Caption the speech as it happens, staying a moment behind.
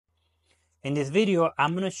In this video,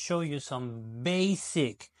 I'm going to show you some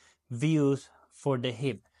basic views for the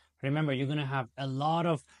hip. Remember, you're going to have a lot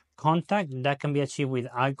of contact that can be achieved with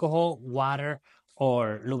alcohol, water,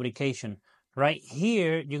 or lubrication. Right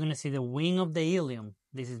here, you're going to see the wing of the ilium.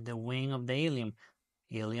 This is the wing of the ilium.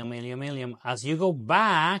 Ilium, ilium, ilium. As you go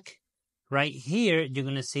back, right here, you're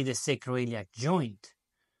going to see the sacroiliac joint.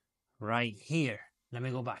 Right here. Let me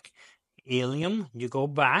go back. Ilium, you go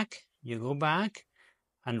back,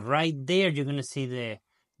 and right there you're going to see the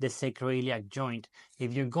sacroiliac joint.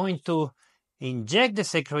 If you're going to inject the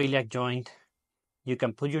sacroiliac joint, you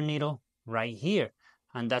can put your needle right here,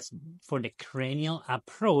 and that's for the cranial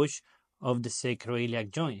approach of the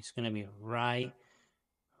sacroiliac joint. It's going to be right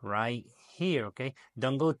here. Okay,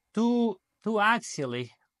 don't go too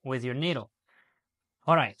axially with your needle.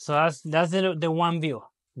 All right, so that's the one view.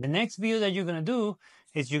 The next view that you're going to do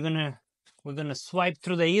is we're going to swipe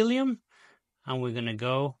through the ilium, and we're going to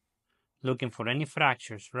go looking for any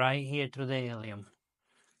fractures right here through the ilium.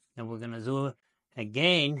 And we're going to do it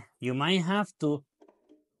again. You might have to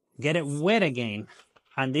get it wet again.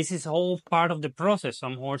 And this is all part of the process.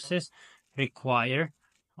 Some horses require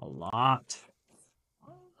a lot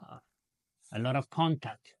of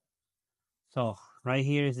contact. So right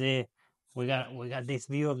here is we got this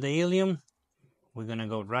view of the ilium. We're going to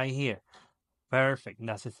go right here. Perfect.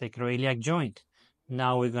 That's the sacroiliac joint.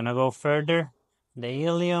 Now we're going to go further. The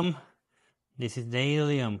ilium. This is the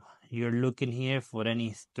ilium. You're looking here for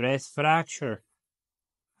any stress fracture.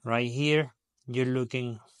 Right here, you're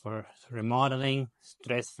looking for remodeling,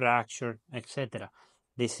 stress fracture, etc.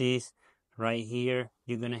 This is right here.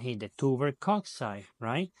 You're going to hit the tuber cocci,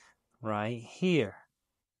 right? Right here.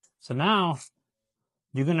 So now,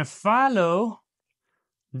 you're going to follow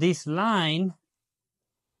this line,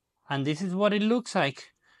 and this is what it looks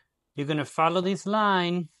like. You're going to follow this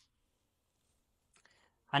line.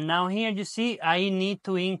 And now here you see I need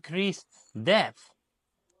to increase depth.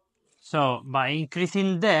 So by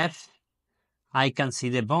increasing depth, I can see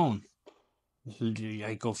the bone.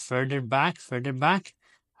 I go further back.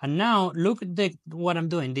 And now look at what I'm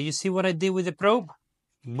doing. Did you see what I did with the probe?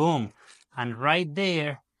 Boom. And right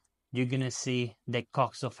there, you're going to see the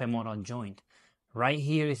coxofemoral joint. Right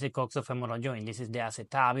here is the coxofemoral joint. This is the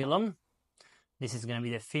acetabulum. This is going to be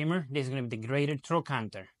the femur. This is going to be the greater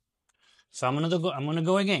trochanter. So I'm going to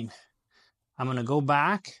go again. I'm going to go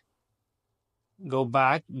back. Go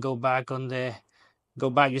back.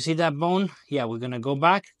 You see that bone? Yeah, we're going to go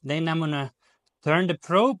back. Then I'm going to turn the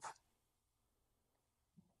probe.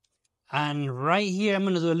 And right here, I'm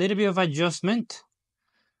going to do a little bit of adjustment.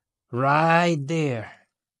 Right there.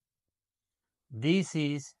 This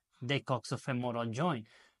is the coxofemoral joint.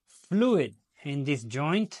 Fluid in this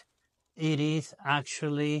joint, it is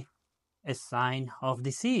actually a sign of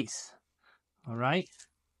disease. All right?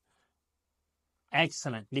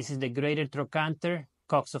 Excellent. This is the greater trochanter,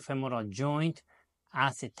 coxofemoral joint,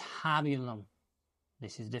 acetabulum.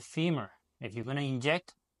 This is the femur. If you're going to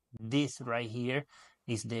inject, this right here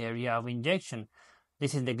is the area of injection.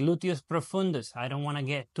 This is the gluteus profundus. I don't want to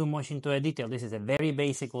get too much into the detail. This is a very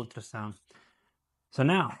basic ultrasound. So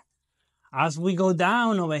now, as we go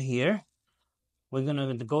down over here, we're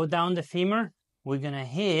going to go down the femur. We're going to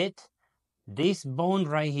hit this bone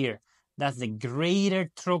right here. That's the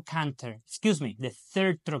greater trochanter. Excuse me, the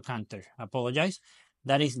third trochanter. Apologize.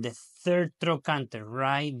 That is the third trochanter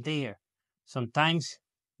right there. Sometimes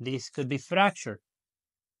this could be fractured.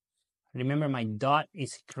 Remember, my dot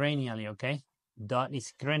is cranially, okay? Dot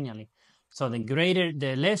is cranially. So the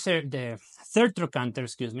third trochanter,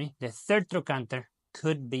 the third trochanter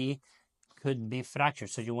could be fractured.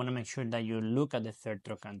 So you want to make sure that you look at the third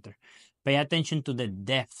trochanter. Pay attention to the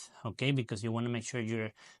depth, okay? Because you want to make sure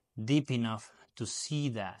you're deep enough to see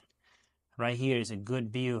that. Right here is a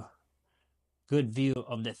good view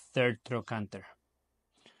of the third trochanter.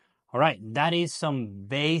 All right, that is some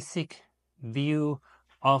basic view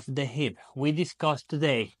of the hip. We discussed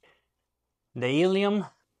today the ilium,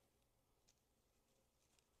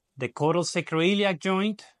 the caudal sacroiliac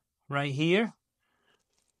joint right here.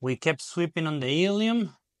 We kept sweeping on the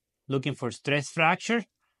ilium, looking for stress fracture.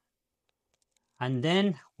 And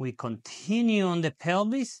then we continue on the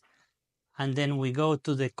pelvis. And then we go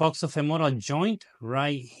to the coxofemoral joint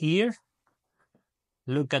right here.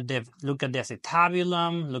 Look at the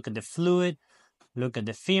acetabulum, look at the fluid, look at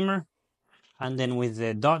the femur. And then with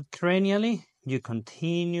the dot cranially, you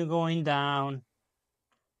continue going down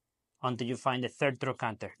until you find the third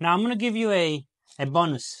trochanter. Now I'm going to give you a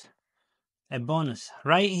bonus. A bonus.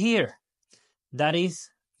 Right here, that is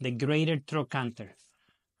the greater trochanter.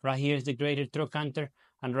 Right here is the greater trochanter,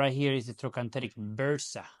 and right here is the trochanteric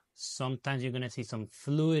bursa. Sometimes you're going to see some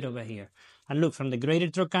fluid over here. And look, from the greater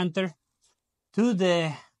trochanter to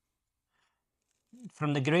the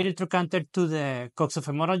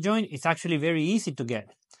coxofemoral joint, it's actually very easy to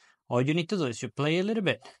get. All you need to do is you play a little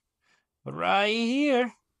bit. Right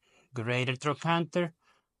here, greater trochanter,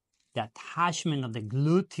 the attachment of the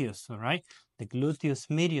gluteus, all right? The gluteus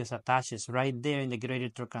medius attaches right there in the greater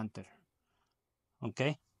trochanter.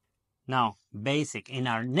 Okay? Now, basic. In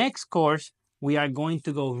our next course, we are going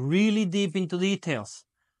to go really deep into details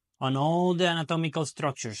on all the anatomical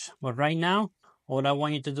structures. But right now, all I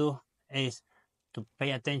want you to do is to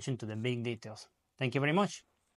pay attention to the big details. Thank you very much.